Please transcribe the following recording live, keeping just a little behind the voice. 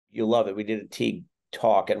you'll love it. We did a Teague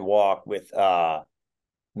talk and walk with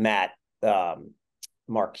Matt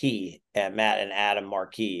Marquis and Matt and Adam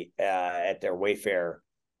Marquis at their Wayfair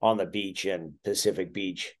on the beach in Pacific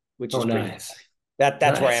Beach, which Oh, is pretty. nice.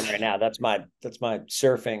 That's where I am Nice. right now. That's my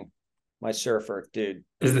surfing, my surfer dude.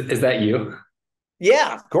 Is that you?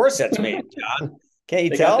 Yeah, of course that's me, John. Can't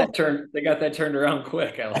you tell? They got that turned around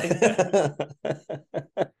quick. I like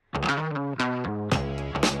that.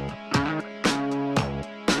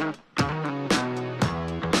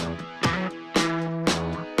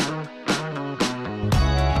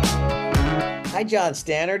 Hi, Jon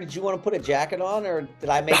Stanner. Did you want to put a jacket on, or did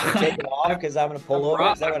I make you take it off because I'm going to pull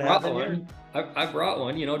over? Is that I what brought happened here? one. I brought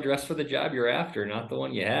one, dressed for the job you're after, not the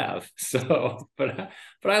one you have. So, but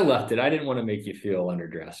I left it. I didn't want to make you feel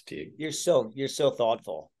underdressed, Teague. You're so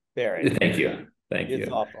thoughtful, Barry. Thank you. Thank You're you.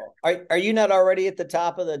 thoughtful. Are you not already at the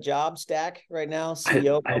top of the job stack right now? I,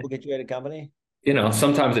 CEO, I, publicly traded company.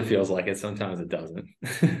 sometimes it feels like it, sometimes it doesn't.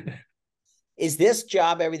 Is this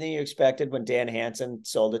job everything you expected when Dan Hansen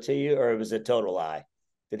sold it to you, or was it a total lie?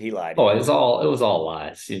 Did he lie to Oh, you? it was all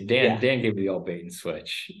lies. Yeah. Dan gave me the old bait and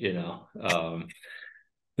switch.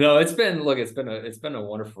 No, it's been a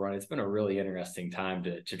wonderful run. It's been a really interesting time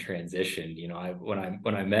to transition.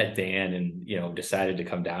 When I met Dan and decided to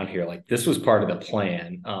come down here, like this was part of the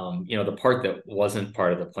plan. The part that wasn't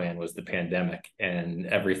part of the plan was the pandemic and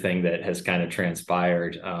everything that has kind of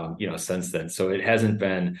transpired since then. So it hasn't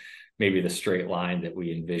been maybe the straight line that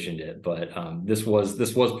we envisioned it, but this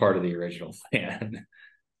was part of the original plan.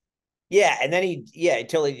 Yeah, and then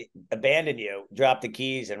until he abandoned you, dropped the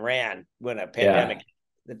keys and ran when a Yeah, pandemic.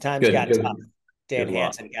 The times good, got tough. good, Dan good luck.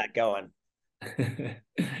 Hansen got going.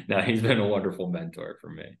 No, he's been a wonderful mentor for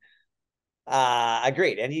me.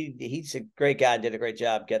 Agreed, and he's a great guy and did a great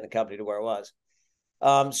job getting the company to where it was.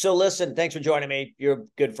 So listen, thanks for joining me. You're a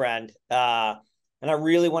good friend, and I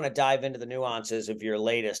really want to dive into the nuances of your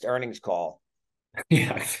latest earnings call.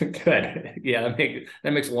 Yeah, good. Yeah,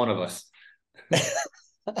 that makes one of us.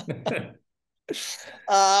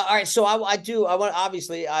 All right, so I want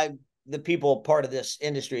obviously the people part of this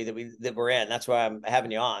industry that we're in. That's why I'm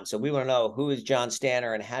having you on. So we want to know, who is Jon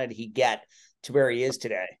Stanner and how did he get to where he is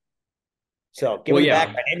today? So give Well, me the yeah,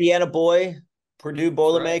 background. Indiana boy, Purdue that's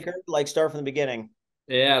right. Boilermaker. Like, start from the beginning.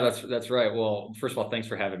 Yeah, that's right. Well, first of all, thanks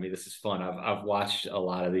for having me. This is fun. I've watched a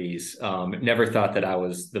lot of these. Never thought that I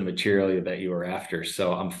was the material that you were after.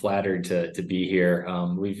 So I'm flattered to be here.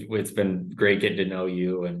 It's been great getting to know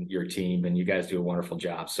you and your team, and you guys do a wonderful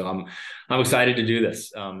job. So I'm excited to do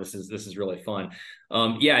this. This is really fun.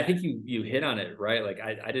 Yeah, I think you hit on it right. Like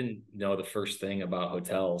I didn't know the first thing about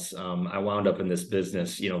hotels. I wound up in this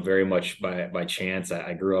business, very much by chance.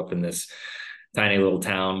 I grew up in this tiny little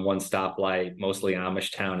town, one stoplight, mostly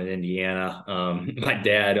Amish town in Indiana. My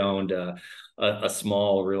dad owned a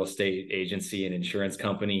small real estate agency and insurance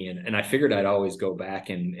company, and I figured I'd always go back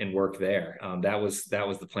and work there. That was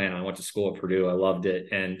the plan. I went to school at Purdue. I loved it,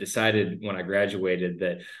 and decided when I graduated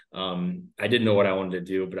that I didn't know what I wanted to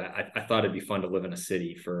do, but I thought it'd be fun to live in a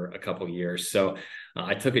city for a couple of years. So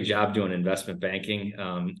I took a job doing investment banking.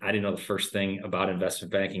 I didn't know the first thing about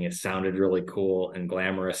investment banking. It sounded really cool and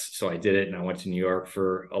glamorous. So I did it, and I went to New York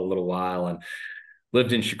for a little while and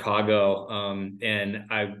lived in Chicago. And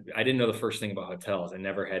I didn't know the first thing about hotels. I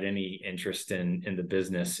never had any interest in the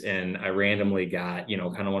business. And I randomly got,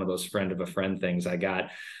 kind of one of those friend of a friend things. I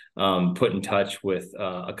got put in touch with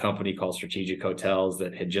a company called Strategic Hotels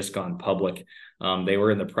that had just gone public. They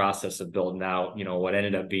were in the process of building out, what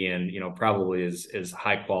ended up being, probably is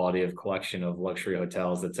high quality of collection of luxury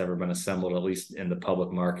hotels that's ever been assembled, at least in the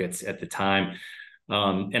public markets at the time.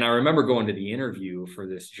 And I remember going to the interview for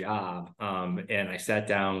this job, and I sat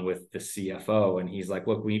down with the CFO, and he's like,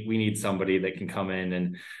 "Look, we need somebody that can come in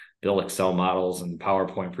and build Excel models and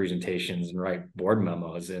PowerPoint presentations and write board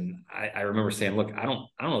memos." And I remember saying, "Look, I don't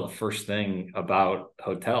know the first thing about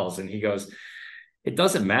hotels." And he goes, "It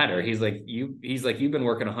doesn't matter." He's like, "You've been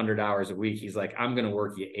working 100 hours a week." He's like, "I'm going to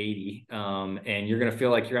work you 80. And you're going to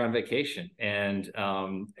feel like you're on vacation." And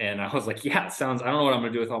I was like, "Yeah, it sounds, I don't know what I'm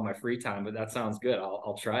going to do with all my free time, but that sounds good.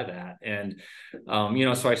 I'll try that." And,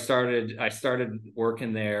 so I started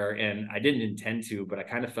working there, and I didn't intend to, but I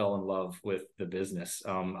kind of fell in love with the business.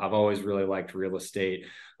 I've always really liked real estate.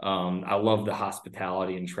 I love the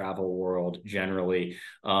hospitality and travel world generally.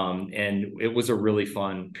 And it was a really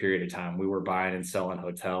fun period of time. We were buying and selling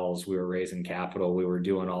hotels. We were raising capital. We were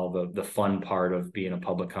doing all the fun part of being a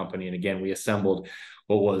public company. And again, we assembled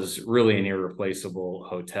what was really an irreplaceable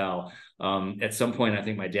hotel. At some point, I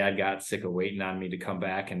think my dad got sick of waiting on me to come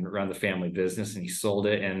back and run the family business, and he sold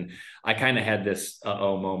it. And I kind of had this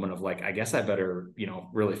oh moment of like, I guess I better,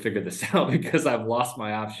 really figure this out because I've lost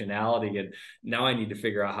my optionality, and now I need to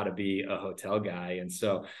figure out how to be a hotel guy. And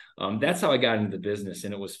so that's how I got into the business,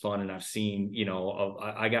 and it was fun. And I've seen,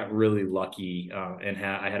 I got really lucky, and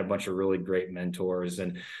I had a bunch of really great mentors,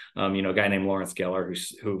 and a guy named Lawrence Geller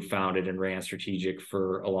who founded and ran Strategic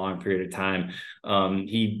for a long period of time.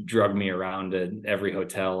 He drugged me around to every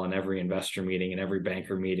hotel and every investor meeting and every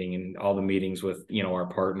banker meeting and all the meetings with, our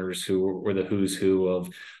partners who were the who's who of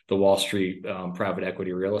the Wall Street private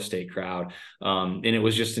equity real estate crowd. And it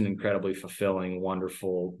was just an incredibly fulfilling,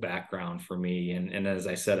 wonderful background for me. And as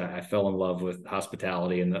I said, I fell in love with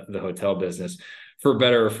hospitality and the hotel business, for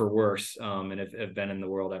better or for worse, and have been in the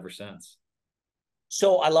world ever since.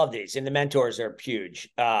 So I love these, and the mentors are huge.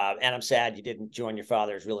 And I'm sad you didn't join your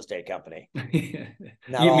father's real estate company. Me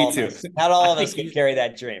too. Not all of us can carry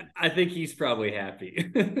that dream. I think he's probably happy.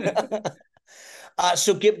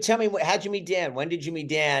 So tell me, how'd you meet Dan? When did you meet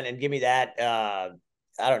Dan? And give me that, I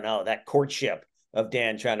don't know, that courtship of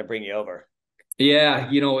Dan trying to bring you over. Yeah,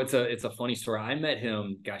 it's a funny story. I met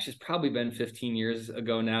him, gosh, it's probably been 15 years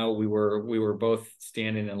ago now. We were both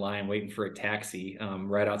standing in line waiting for a taxi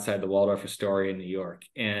right outside the Waldorf Astoria in New York.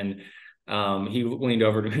 And he leaned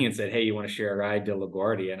over to me and said, "Hey, you want to share a ride to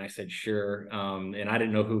LaGuardia?" And I said, "Sure." And I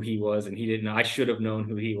didn't know who he was, and he didn't know. I should have known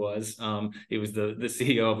who he was. He was the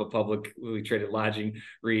CEO of a publicly traded lodging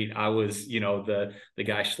REIT. I was, the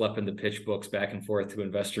guy schlepping the pitch books back and forth to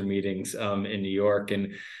investor meetings in New York.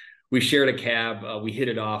 And we shared a cab. We hit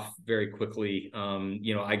it off very quickly.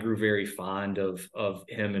 I grew very fond of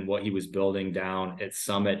him and what he was building down at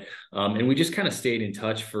Summit. And we just kind of stayed in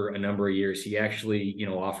touch for a number of years. He actually,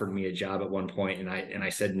 offered me a job at one point, and I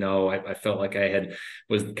said no. I felt like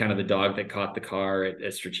was kind of the dog that caught the car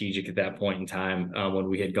at Strategic at that point in time, when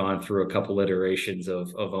we had gone through a couple iterations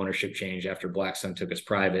of ownership change after Blackstone took us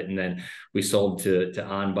private, and then we sold to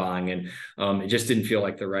Anbang, and it just didn't feel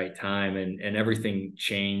like the right time, and everything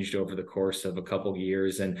changed over the course of a couple of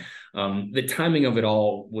years. And the timing of it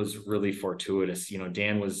all was really fortuitous.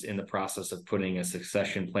 Dan was in the process of putting a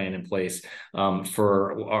succession plan in place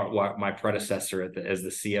for my predecessor as the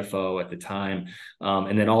CFO at the time.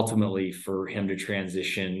 And then ultimately for him to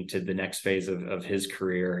transition to the next phase of his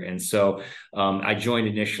career. And so I joined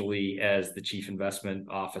initially as the chief investment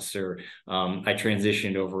officer. I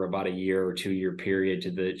transitioned over about a year or 2-year period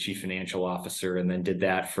to the chief financial officer, and then did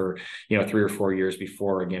that for, 3 or 4 years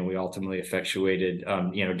before, again, we ultimately effectuated,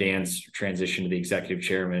 Dan's transition to the executive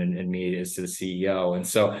chairman and me as to the CEO. And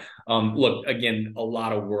so, look, again, a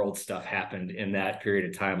lot of world stuff happened in that period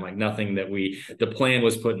of time. Like nothing that the plan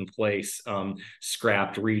was put in place,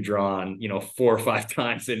 scrapped, redrawn, 4 or 5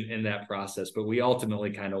 times in that process. But we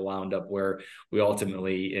ultimately kind of wound up where we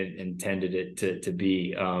ultimately intended it to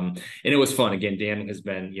be. And it was fun. Again, Dan has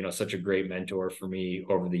been, such a great mentor for me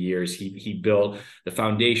over the years. He built the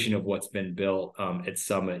foundation of what's been built at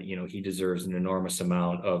Summit. He deserves an enormous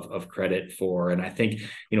amount of credit for. And I think,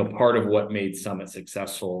 part of what made Summit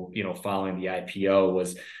successful, following the IPO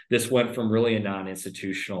was this went from really a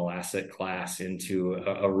non-institutional asset class into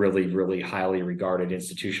a really, really highly regarded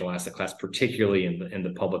institutional asset class, particularly in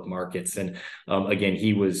the public markets. And again,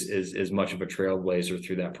 he was as much of a trailblazer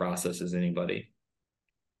through that process as anybody.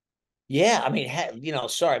 Yeah, I mean,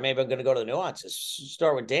 sorry, maybe I'm going to go to the nuances.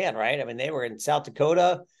 Start with Dan, right? I mean, they were in South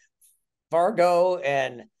Dakota, Fargo,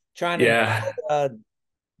 and trying to build a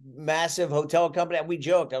massive hotel company. And we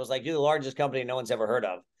joked, I was like, "You're the largest company no one's ever heard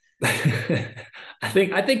of." I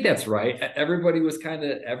think that's right. Everybody was kind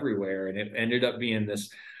of everywhere, and it ended up being this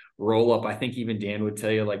roll up. I think even Dan would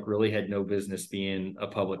tell you, like, really had no business being a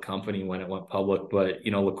public company when it went public, but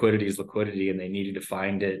liquidity is liquidity, and they needed to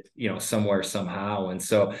find it, somewhere, somehow. And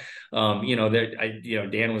so,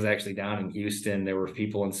 Dan was actually down in Houston. There were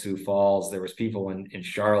people in Sioux Falls. There was people in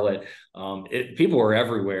Charlotte. People were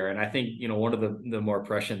everywhere. And I think, one of the more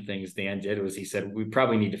prescient things Dan did was he said, we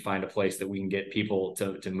probably need to find a place that we can get people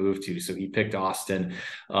to move to. So he picked Austin.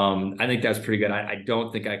 I think that's pretty good. I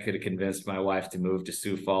don't think I could have convinced my wife to move to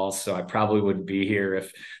Sioux Falls. So I probably wouldn't be here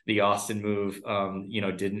if the Austin move,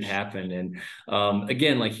 didn't happen. And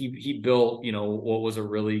again, like he built, what was a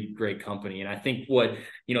really great company. And I think what,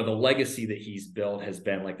 the legacy that he's built has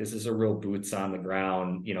been like, this is a real boots on the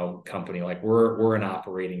ground, company. Like we're an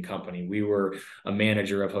operating company. We were a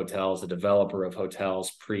manager of hotels, a developer of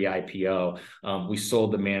hotels pre-IPO. We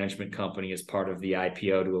sold the management company as part of the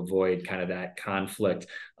IPO to avoid kind of that conflict.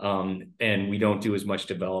 And we don't do as much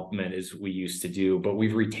development as we used to do, but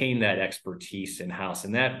we've retained that expertise in-house.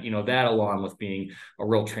 And that, that along with being a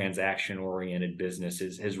real transaction-oriented business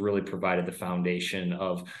has really provided the foundation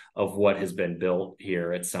of what has been built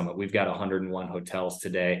here at Summit. We've got 101 hotels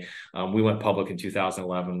today. We went public in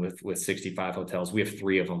 2011 with 65 hotels. We have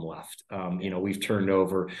 3 of them left. We've turned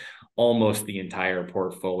over almost the entire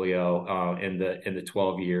portfolio in the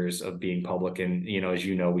 12 years of being public. And, as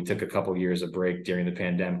we took a couple of years of break during the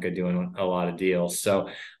pandemic of doing a lot of deals. So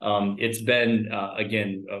it's been,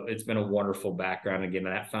 it's been a wonderful background. Again,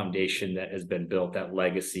 that foundation that has been built, that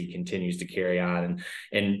legacy continues to carry on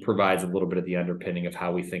and provides a little bit of the underpinning of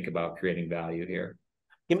how we think about creating value here.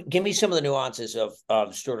 Give me some of the nuances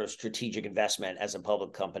of sort of strategic investment as a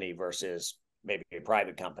public company versus maybe a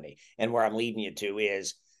private company. And where I'm leading you to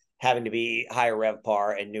is having to be higher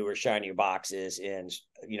RevPAR and newer, shinier boxes in,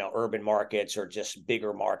 urban markets or just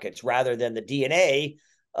bigger markets, rather than the DNA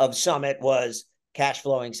of Summit was cash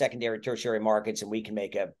flowing secondary, tertiary markets. And we can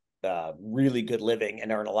make a really good living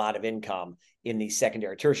and earn a lot of income in these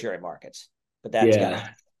secondary, tertiary markets. But that's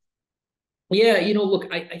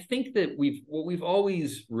look, I think that what we've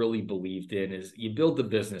always really believed in is you build the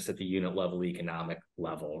business at the unit level, economic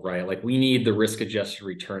level, right? Like we need the risk adjusted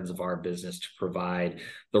returns of our business to provide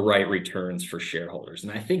the right returns for shareholders.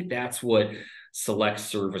 And I think that's what select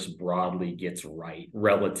service broadly gets right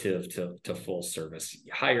relative to full service.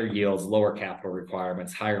 Higher yields, lower capital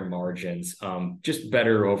requirements, higher margins, just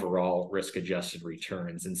better overall risk adjusted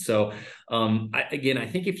returns. And so I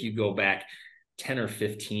think if you go back 10 or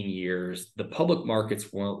 15 years, the public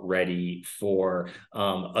markets weren't ready for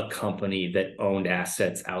a company that owned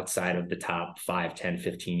assets outside of the top 5, 10,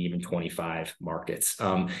 15, even 25 markets.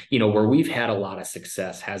 Where we've had a lot of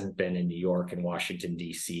success hasn't been in New York and Washington,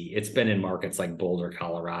 D.C. It's been in markets like Boulder,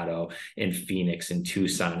 Colorado, and Phoenix, and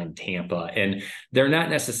Tucson, and Tampa. And they're not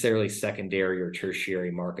necessarily secondary or tertiary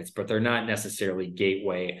markets, but they're not necessarily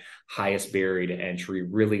gateway, highest barrier to entry,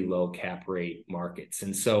 really low cap rate markets.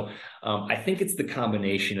 And so I think it's the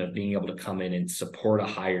combination of being able to come in and support a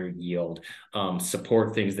higher yield,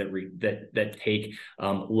 support things that take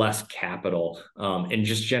less capital, and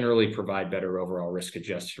just generally provide better overall risk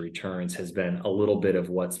adjusted returns has been a little bit of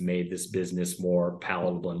what's made this business more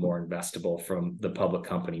palatable and more investable from the public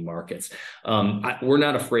company markets. We're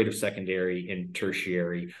not afraid of secondary and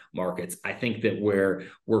tertiary markets. I think that where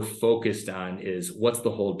we're focused on is what's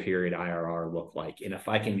the hold period IRR look like? And if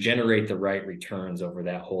I can generate the right returns over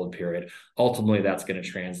that hold period, ultimately that's going to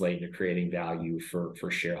translate into creating value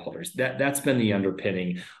for shareholders. That's been the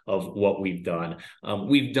underpinning of what we've done.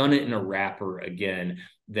 We've done it in a wrapper, again,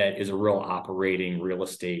 that is a real operating real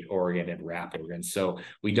estate oriented wrapper. And so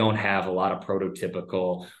we don't have a lot of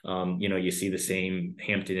prototypical, you see the same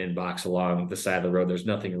Hampton Inn box along the side of the road. There's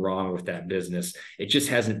nothing wrong with that business. It just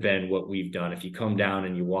hasn't been what we've done. If you come down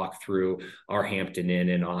and you walk through our Hampton Inn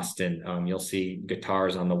in Austin, you'll see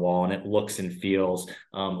guitars on the wall, and it looks and feels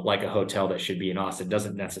like a hotel that should be in Austin. It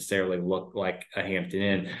doesn't necessarily look like a Hampton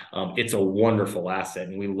Inn. It's a wonderful asset,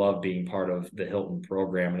 and we love being part of the Hilton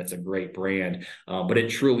program, and it's a great brand, but it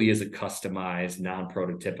truly is a customized,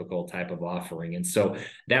 non-prototypical type of offering. And so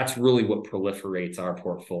that's really what proliferates our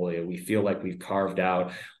portfolio. We feel like we've carved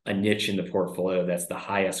out a niche in the portfolio that's the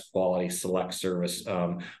highest quality select service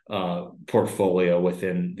portfolio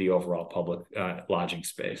within the overall public lodging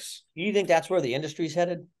space. Do you think that's where the industry's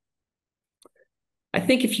headed? I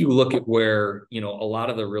think if you look at where, a lot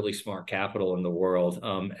of the really smart capital in the world,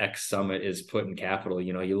 ex-Summit is putting capital,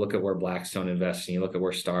 you look at where Blackstone invests, and you look at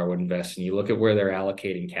where Starwood invests, and you look at where they're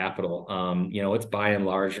allocating capital, it's by and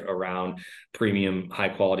large around premium, high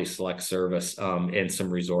quality select service, and some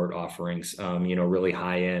resort offerings, really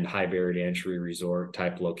high end, high barrier to entry resort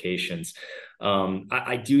type locations.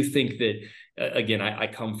 I do think that, again, I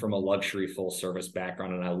come from a luxury full service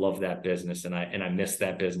background, and I love that business, and I miss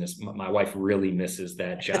that business. My wife really misses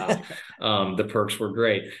that job. The perks were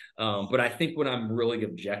great. But I think when I'm really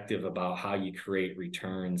objective about how you create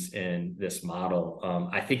returns in this model,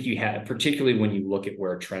 I think you have, particularly when you look at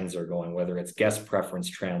where trends are going, whether it's guest preference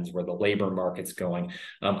trends, where the labor market's going,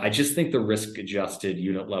 I just think the risk adjusted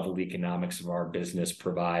unit level economics of our business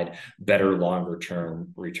provide better longer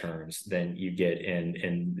term returns than you get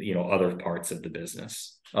in other parts of the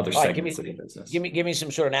business, other segments of the business. Give me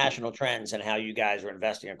some sort of national trends and how you guys are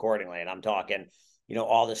investing accordingly. And I'm talking,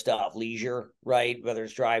 all the stuff, leisure, right? Whether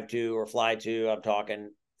it's drive to or fly to, I'm talking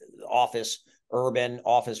office urban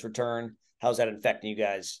office return? How's that affecting you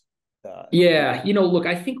guys? Yeah, look,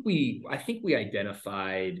 I think we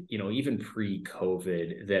identified, even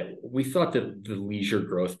pre-COVID, that we thought that the leisure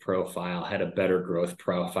growth profile had a better growth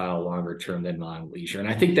profile longer term than non-leisure. And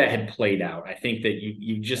I think that had played out. I think that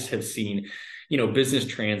you just have seen, business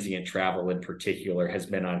transient travel in particular has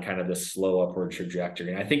been on kind of this slow upward trajectory.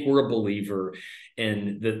 And I think we're a believer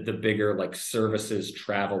in the bigger, like, services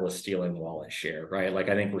travel is stealing wallet share, right? Like,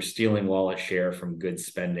 I think we're stealing wallet share from good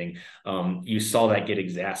spending. You saw that get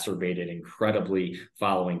exacerbated incredibly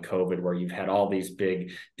following COVID, where you've had all these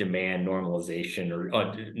big demand normalization or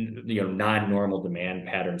non-normal demand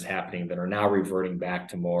patterns happening that are now reverting back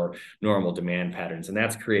to more normal demand patterns, and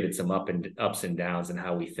that's created some ups and downs in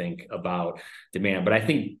how we think about demand. But I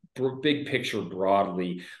think big picture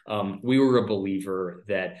broadly, we were a believer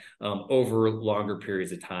that over longer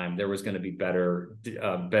periods of time there was going to be better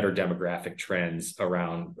demographic trends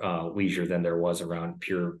around leisure than there was around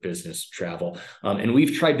pure business travel. And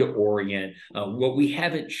we've tried to orient what we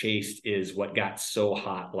haven't chased is what got so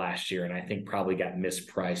hot last year, and I think probably got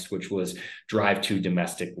mispriced, which was drive to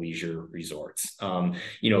domestic leisure resorts.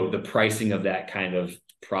 The pricing of that kind of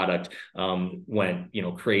product went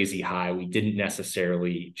crazy high. We didn't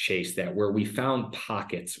necessarily chase that. Where we found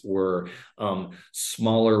pockets were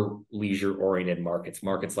smaller leisure oriented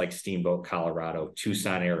markets like Steamboat, Colorado,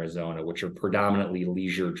 Tucson, Arizona, which are predominantly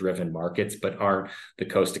leisure driven markets, but aren't the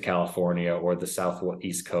coast of California or the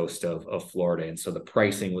southeast coast of Florida. And so the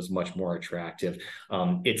pricing was much more attractive.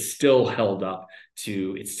 It still held up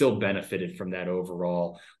it still benefited from that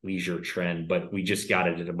overall leisure trend, but we just got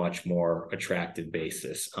it at a much more attractive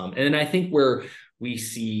basis. And then I think where we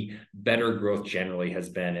see better growth generally has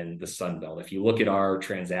been in the Sun Belt. If you look at our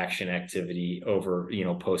transaction activity over,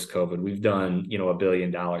 post-COVID, we've done, $1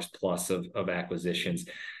 billion plus of acquisitions.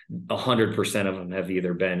 100% of them have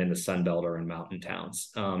either been in the Sun Belt or in mountain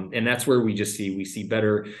towns. And that's where we see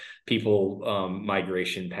better people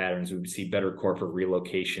migration patterns. We see better corporate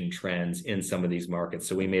relocation trends in some of these markets.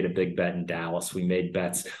 So we made a big bet in Dallas. We made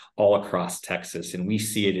bets all across Texas, and we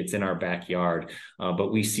see it's in our backyard.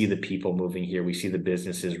 But we see the people moving here. We see the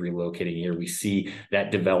businesses relocating here. We see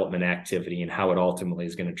that development activity and how it ultimately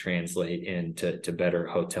is going to translate into better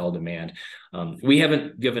hotel demand. We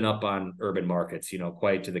haven't given up on urban markets,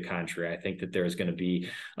 quite to the contrary. I think that there's going to be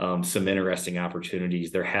some interesting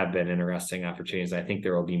opportunities. There have been interesting opportunities. I think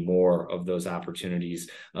there will be more of those opportunities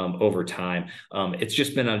over time. It's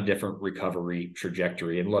just been on a different recovery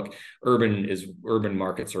trajectory. And look, urban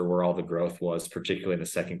markets are where all the growth was, particularly in the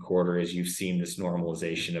second quarter, as you've seen this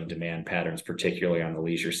normalization of demand patterns, particularly on the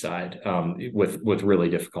leisure side, with really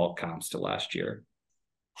difficult comps to last year.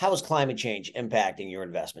 How is climate change impacting your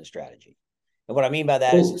investment strategy? And what I mean by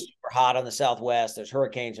that is it's super hot on the Southwest. There's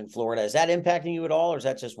hurricanes in Florida. Is that impacting you at all? Or is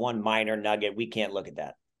that just one minor nugget? We can't look at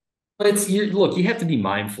that. But look, you have to be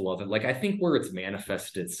mindful of it. Like, I think where it's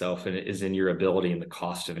manifested itself is in your ability and the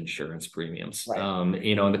cost of insurance premiums. Right.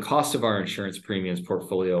 And the cost of our insurance premiums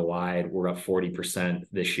portfolio wide, we're up 40%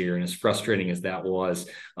 this year. And as frustrating as that was,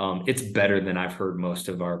 it's better than I've heard most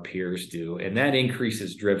of our peers do. And that increase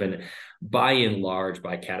is driven by and large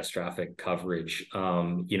by catastrophic coverage,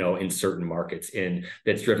 in certain markets. And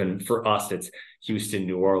that's driven for us, it's Houston,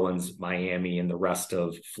 New Orleans, Miami, and the rest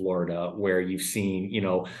of Florida, where you've seen,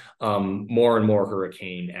 more and more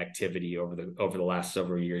hurricane activity over the last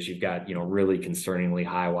several years. You've got, really concerningly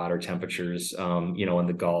high water temperatures, in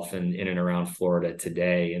the Gulf and in and around Florida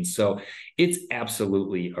today. And so it's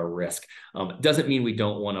absolutely a risk. It doesn't mean we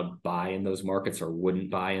don't want to buy in those markets or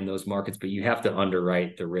wouldn't buy in those markets, but you have to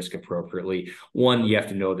underwrite the risk appropriately. One, you have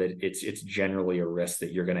to know that it's generally a risk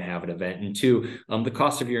that you're going to have an event. And two,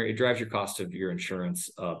 it drives your cost of your insurance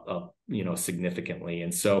up, significantly.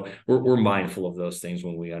 And so we're mindful of those things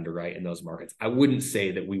when we underwrite in those markets. I wouldn't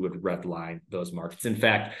say that we would redline those markets. In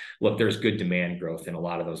fact, look, there's good demand growth in a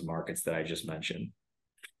lot of those markets that I just mentioned.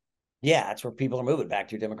 Yeah, that's where people are moving back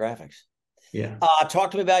to your demographics. Yeah.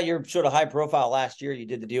 Talk to me about your sort of high profile last year. You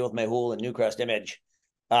did the deal with Mehul and Newcrest Image.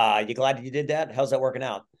 You glad you did that? How's that working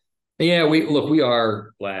out? Yeah, we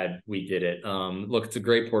are glad we did it. Look, it's a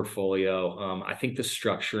great portfolio. I think the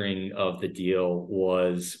structuring of the deal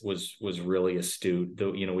was really astute. Though,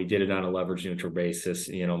 we did it on a leverage neutral basis.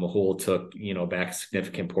 Mehul took, back a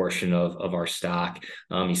significant portion of our stock.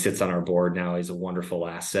 He sits on our board now. He's a wonderful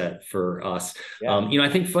asset for us. Yeah. I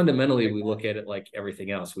think fundamentally we look at it like everything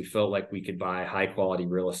else. We felt like we could buy high quality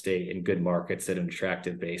real estate in good markets at an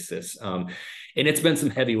attractive basis. And it's been some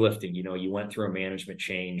heavy lifting. You went through a management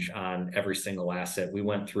change on every single asset. We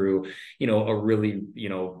went through, a really,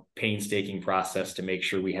 painstaking process to make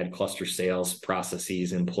sure we had cluster sales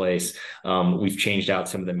processes in place. We've changed out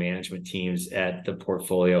some of the management teams at the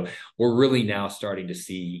portfolio. We're really now starting to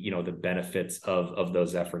see, the benefits of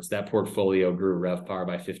those efforts. That portfolio grew RevPAR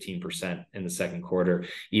by 15% in the second quarter.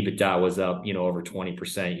 EBITDA was up, over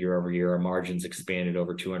 20% year over year. Our margins expanded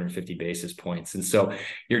over 250 basis points. And so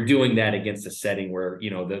you're doing that against a setting where,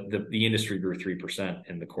 the industry grew 3%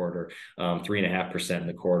 in the quarter, 3.5% in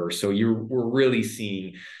the quarter. So we're really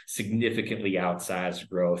seeing significantly outsized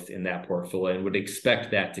growth in that portfolio and would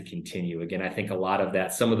expect that to continue. Again, I think a lot of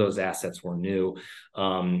that, some of those assets were new.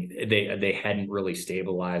 They hadn't really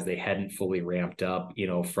stabilized. They hadn't fully ramped up,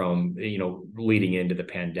 from, leading into the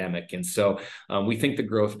pandemic. And so we think the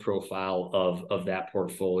growth profile of that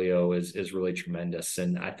portfolio is really tremendous.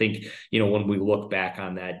 And I think, when we look back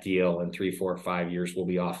on that deal in 3, 4, 5 years, we'll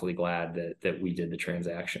be awfully glad that we did the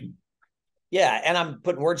transaction. Yeah, and I'm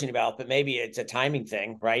putting words in your mouth, but maybe it's a timing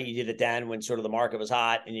thing, right? You did it then when sort of the market was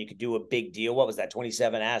hot and you could do a big deal. What was that?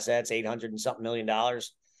 27 assets, 800 and something $1 million.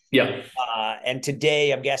 Yeah. And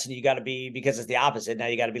today I'm guessing you got to be, because it's the opposite. Now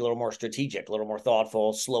you got to be a little more strategic, a little more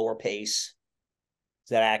thoughtful, slower pace. Is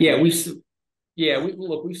that accurate?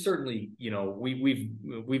 We've certainly, we've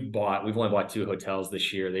only bought 2 hotels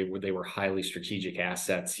this year. They were highly strategic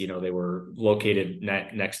assets. They were located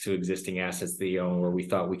next to existing assets they own, where we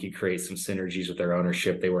thought we could create some synergies with their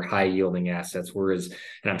ownership. They were high yielding assets. And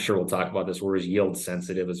I'm sure we'll talk about this, we're as yield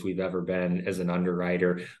sensitive as we've ever been as an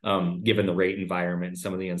underwriter, given the rate environment and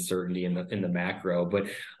some of the uncertainty in the macro. But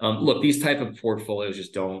look, these type of portfolios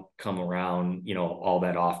just don't come around, all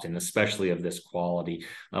that often, especially of this quality.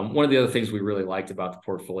 One of the other things we really liked about the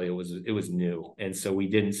portfolio was it was new. And so we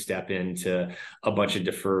didn't step into a bunch of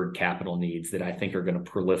deferred capital needs that I think are going to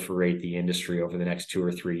proliferate the industry over the next 2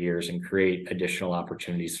 or 3 years and create additional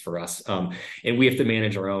opportunities for us. And we have to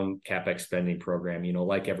manage our own CapEx spending program.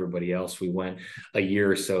 Like everybody else, we went a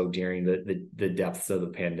year or so during the depths of the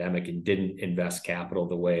pandemic and didn't invest capital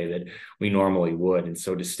the way that we normally would. And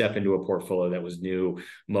so to step into a portfolio that was new,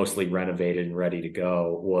 mostly renovated and ready to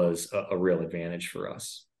go was a real advantage for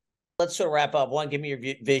us. Let's sort of wrap up. One, give me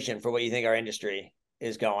your vision for what you think our industry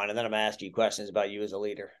is going, and then I'm going to ask you questions about you as a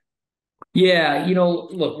leader. Yeah,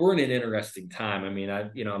 look, we're in an interesting time. I mean,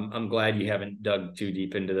 I'm glad you haven't dug too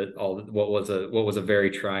deep into what was a very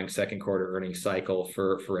trying second quarter earnings cycle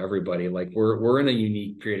for everybody. Like we're in a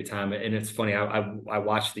unique period of time, and it's funny. I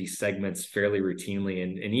watch these segments fairly routinely,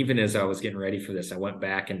 and even as I was getting ready for this, I went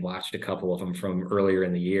back and watched a couple of them from earlier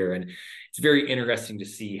in the year, and it's very interesting to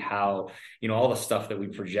see how all the stuff that we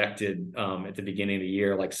projected at the beginning of the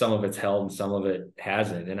year, like some of it's held and some of it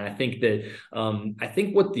hasn't. And I think that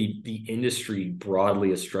what the industry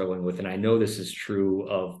broadly is struggling with, and I know this is true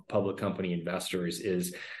of public company investors,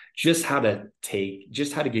 is just how to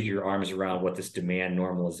get your arms around what this demand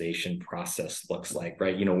normalization process looks like,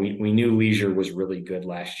 right? We knew leisure was really good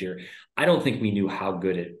last year. I don't think we knew how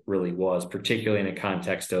good it really was, particularly in a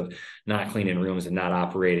context of not cleaning rooms and not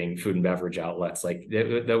operating food and beverage outlets. Like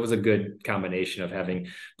that was a good combination of having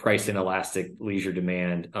price inelastic leisure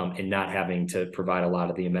demand and not having to provide a lot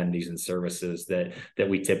of the amenities and services that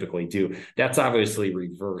we typically do. That's obviously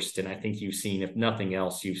reversed. And I think you've seen, if nothing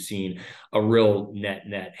else, you've seen a real net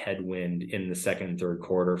headwind in the second and third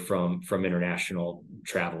quarter from international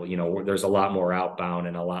travel. There's a lot more outbound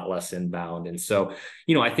and a lot less inbound. And so,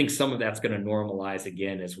 I think some of that's going to normalize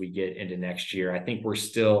again as we get into next year. I think we're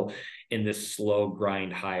still in this slow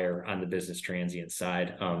grind higher on the business transient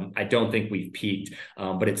side. I don't think we've peaked,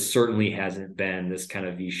 but it certainly hasn't been this kind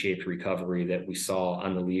of V-shaped recovery that we saw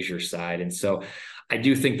on the leisure side. And so I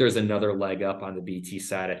do think there's another leg up on the BT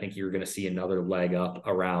side. I think you're going to see another leg up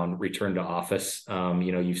around return to office.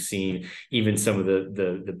 You've seen even some of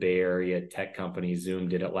the Bay Area tech companies, Zoom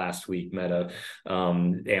did it last week, Meta,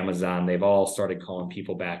 Amazon, they've all started calling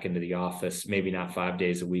people back into the office, maybe not 5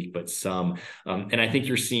 days a week, but some. And I think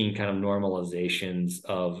you're seeing kind of normalizations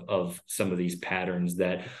of some of these patterns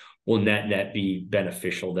that will net be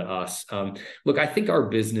beneficial to us. Look, I think our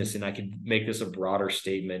business, and I could make this a broader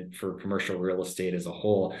statement for commercial real estate as a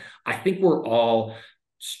whole, I think we're all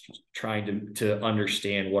trying to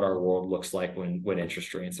understand what our world looks like when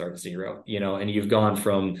interest rates are at 0, and you've gone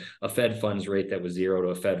from a Fed funds rate that was 0 to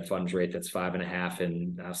a Fed funds rate that's 5.5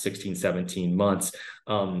 in 16, 17 months.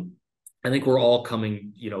 I think we're all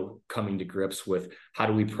coming to grips with how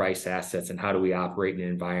do we price assets and how do we operate in an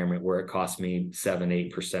environment where it costs me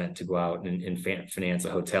 7-8% to go out and finance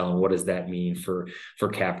a hotel, and what does that mean for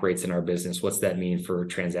cap rates in our business? What's that mean for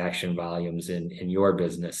transaction volumes in your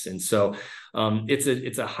business? And so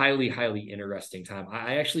it's a highly interesting time.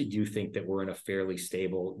 I actually do think that we're in a fairly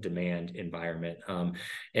stable demand environment,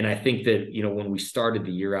 and I think that when we started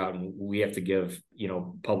the year out, and we have to give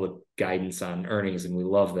public guidance on earnings, and we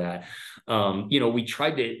love that. We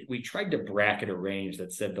tried to bracket a range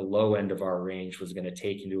that said the low end of our range was going to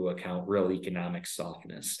take into account real economic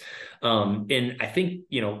softness. And I think,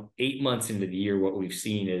 8 months into the year, what we've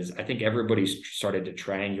seen is I think everybody's started to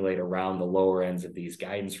triangulate around the lower ends of these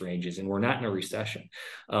guidance ranges, and we're not in a recession.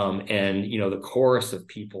 And the chorus of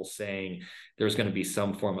people saying there's going to be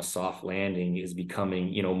some form of soft landing is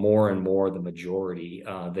becoming, more and more the majority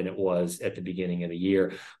than it was at the beginning of the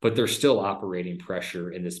year. But there's still operating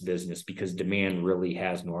pressure in this business because demand really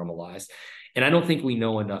has normalized. And I don't think we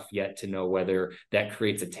know enough yet to know whether that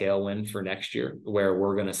creates a tailwind for next year, where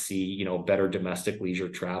we're going to see, better domestic leisure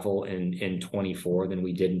travel in 24 than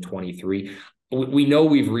we did in 23. We know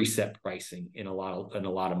we've reset pricing in a lot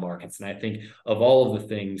of markets. And I think of all of the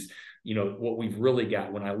things, what we've really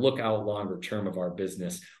got, when I look out longer term of our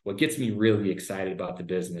business, what gets me really excited about the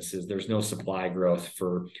business is there's no supply growth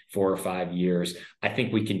for 4 or 5 years. I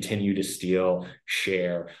think we continue to steal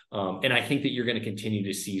share. And I think that you're going to continue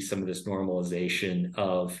to see some of this normalization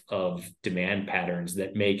of demand patterns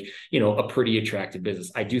that make, a pretty attractive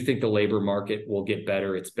business. I do think the labor market will get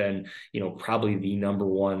better. It's been, probably the number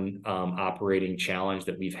one operating challenge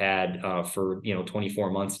that we've had for, 24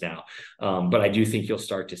 months now. But I do think you'll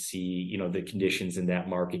start to see the conditions in that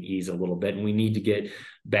market ease a little bit, and we need to get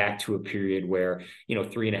back to a period where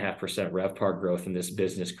 3.5% RevPAR growth in this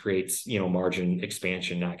business creates margin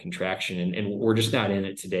expansion, not contraction, and we're just not in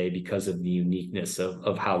it today because of the uniqueness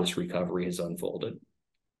of how this recovery has unfolded.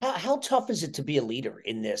 How tough is it to be a leader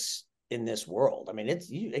in this world? I mean,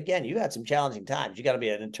 you had some challenging times. You got to be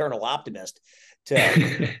an internal optimist to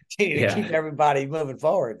continue to keep everybody moving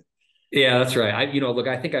forward. Yeah, that's right.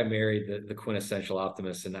 I think I married the quintessential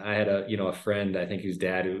optimist, and I had a friend, I think whose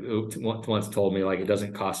dad who once told me, like, it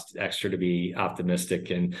doesn't cost extra to be optimistic.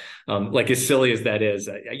 And like, as silly as that is,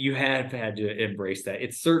 you have had to embrace that.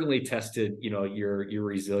 It's certainly tested, your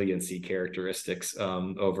resiliency characteristics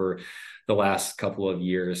over the last couple of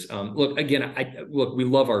years. We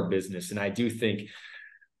love our business, and I do think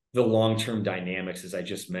the long-term dynamics, as I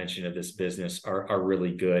just mentioned, of this business are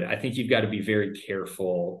really good. I think you've got to be very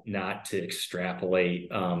careful not to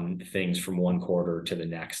extrapolate things from one quarter to the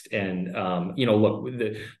next. And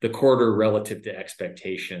the quarter relative to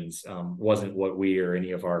expectations wasn't what we or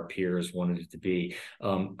any of our peers wanted it to be.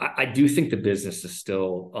 I do think the business is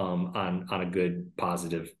still on a good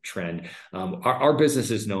positive trend. Our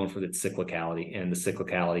business is known for its cyclicality and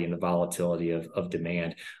the volatility of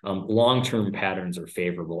demand. Long-term patterns are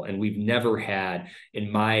favorable. And we've never had,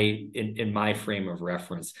 in my frame of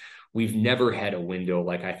reference, we've never had a window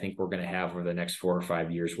like I think we're going to have over the next 4 or 5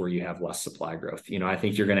 years where you have less supply growth. I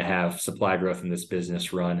think you're going to have supply growth in this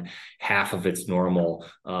business run half of its normal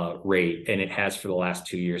rate, and it has for the last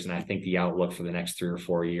 2 years. And I think the outlook for the next 3 or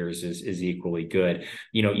 4 years is equally good.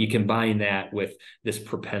 You combine that with this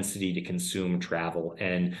propensity to consume travel,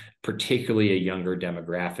 and particularly a younger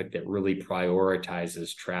demographic that really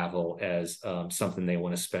prioritizes travel as something they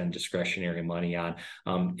want to spend discretionary money on.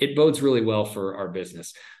 It bodes really well for our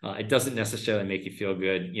business. It doesn't necessarily make you feel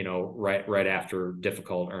good, right after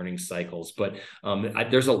difficult earnings cycles, but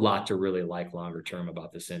there's a lot to really like longer term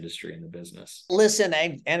about this industry and the business. Listen,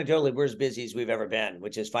 anecdotally, we're as busy as we've ever been,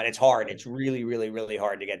 which is fine. It's hard. It's really, really, really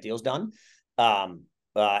hard to get deals done.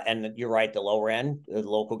 And you're right, the lower end, the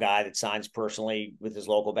local guy that signs personally with his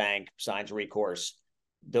local bank, signs recourse,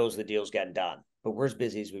 those are the deals getting done. But we're as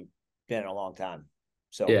busy as we've been in a long time.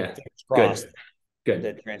 So yeah, crossed, good.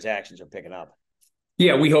 The transactions are picking up.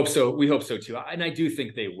 Yeah, we hope so. We hope so too. And I do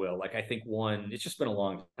think they will. Like, I think it's just been a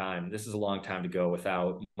long time. This is a long time to go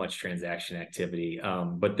without much transaction activity.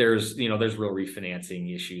 But there's real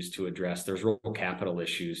refinancing issues to address. There's real capital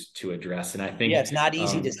issues to address. And I think, it's not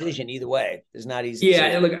easy decision either way. It's not easy.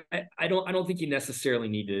 Yeah. Look, I don't think you necessarily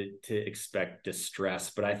need to expect distress,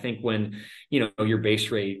 but I think when, your base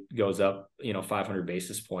rate goes up, 500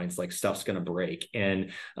 basis points, like, stuff's going to break. And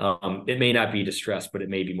it may not be distress, but it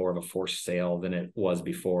may be more of a forced sale than it was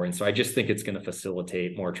before. And so I just think it's going to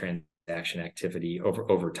facilitate more transaction activity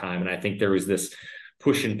over time. And I think there was this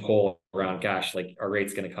push and pull around, gosh, like, our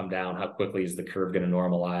rate's going to come down. How quickly is the curve going to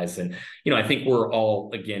normalize? And, I think we're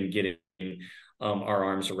all, again, getting our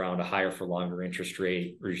arms around a higher for longer interest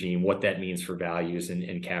rate regime, what that means for values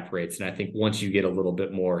and cap rates. And I think once you get a little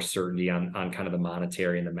bit more certainty on kind of the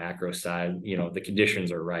monetary and the macro side, the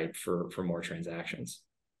conditions are ripe for more transactions.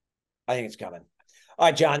 I think it's coming. All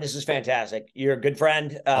right, Jon, this is fantastic. You're a good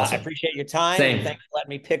friend. Awesome. I appreciate your time. Same. And thanks for letting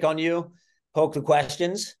me pick on you, poke the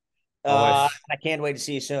questions. Always. I can't wait to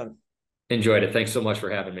see you soon. Enjoyed it. Thanks so much for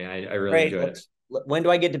having me. I really enjoyed it. When do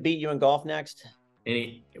I get to beat you in golf next?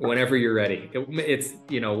 Whenever you're ready. It's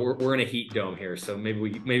we're in a heat dome here, so maybe we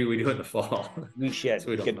do it in the fall. We should. So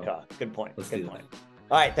we Good call. Good point. Let's Good do point.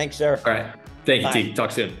 All right, thanks, sir. All right, thank you, Teague.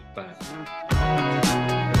 Talk soon. Bye.